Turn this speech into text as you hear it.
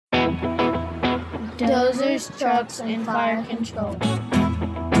Dozers, trucks, and fire control.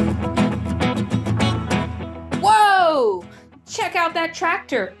 Whoa! Check out that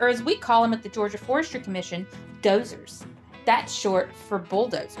tractor, or as we call them at the Georgia Forestry Commission, dozers. That's short for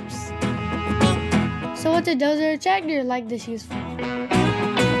bulldozers. So what's a dozer or tractor like this used for?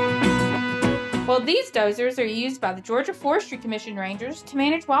 Well, these dozers are used by the Georgia Forestry Commission rangers to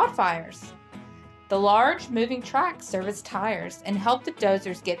manage wildfires. The large moving tracks serve as tires and help the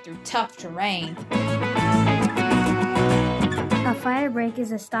dozers get through tough terrain. A fire break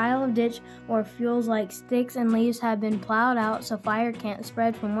is a style of ditch where fuels like sticks and leaves have been plowed out so fire can't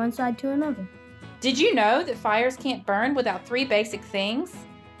spread from one side to another. Did you know that fires can't burn without three basic things?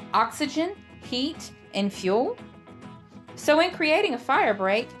 Oxygen, heat, and fuel? So in creating a fire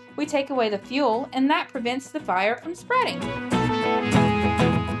break, we take away the fuel and that prevents the fire from spreading.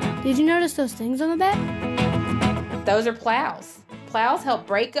 Did you notice those things on the back? Those are plows. Plows help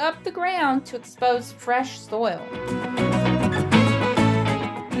break up the ground to expose fresh soil.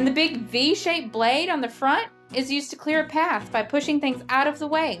 And the big V-shaped blade on the front is used to clear a path by pushing things out of the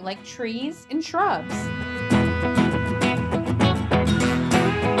way, like trees and shrubs.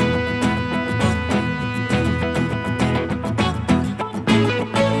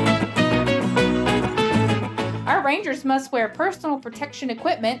 Our rangers must wear personal protection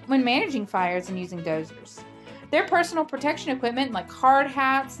equipment when managing fires and using dozers. Their personal protection equipment, like hard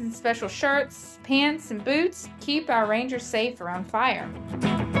hats and special shirts, pants, and boots, keep our rangers safe around fire.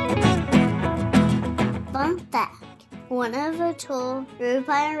 Fun fact, one of the tools used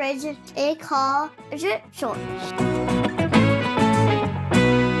by rangers is called a drip sword.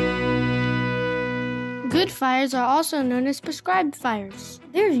 Good fires are also known as prescribed fires.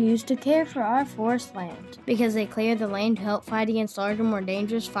 They're used to care for our forest land because they clear the land to help fight against larger, more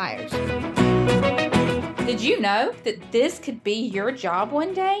dangerous fires. Did you know that this could be your job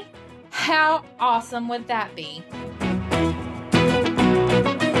one day? How awesome would that be?